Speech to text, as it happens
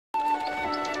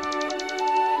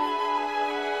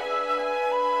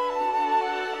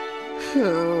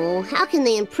Oh, how can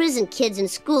they imprison kids in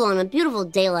school on a beautiful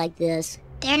day like this?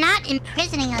 They're not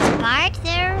imprisoning us, Bart.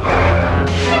 They're...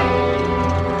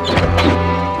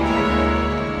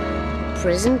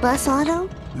 Prison bus, Otto?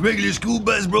 The regular school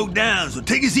bus broke down, so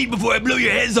take a seat before I blow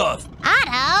your heads off.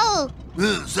 Otto!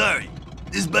 Oh, sorry.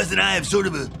 This bus and I have sort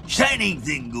of a shining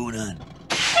thing going on.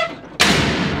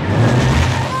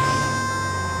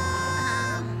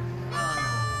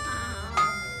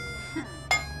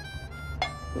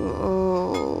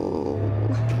 Oh.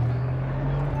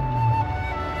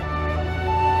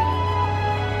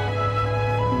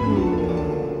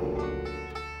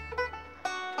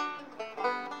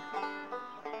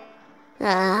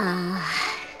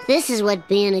 This is what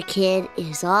being a kid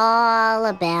is all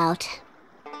about.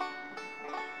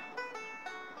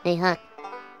 Hey, Huck,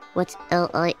 what's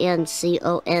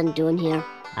Lincon doing here?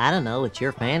 I don't know, it's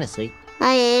your fantasy.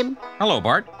 Hi, Abe. Hello,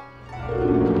 Bart.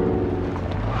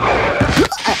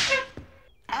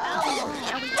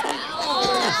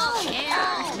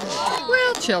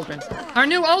 Well, children, our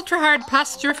new ultra-hard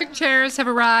posturific chairs have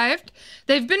arrived.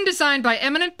 They've been designed by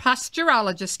eminent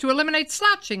posturologists to eliminate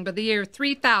slouching by the year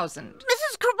 3000.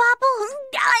 Mrs. Krabappel,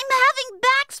 I'm having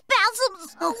back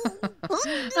spasms.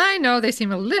 I know they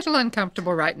seem a little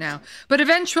uncomfortable right now, but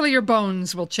eventually your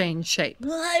bones will change shape.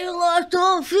 I lost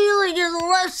all feeling in the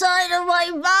left side of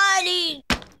my body.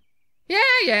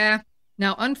 Yeah.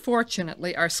 Now,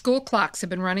 unfortunately, our school clocks have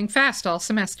been running fast all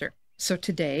semester. So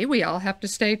today, we all have to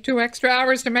stay 2 extra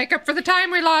hours to make up for the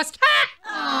time we lost. Ha!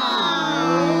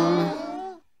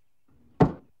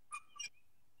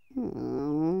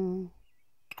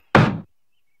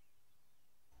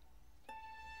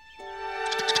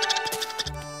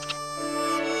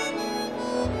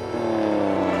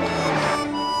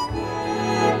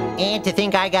 And to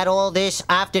think I got all this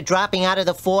after dropping out of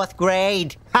the 4th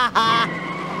grade. Ha ha!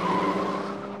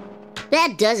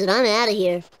 That does it. I'm out of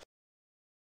here.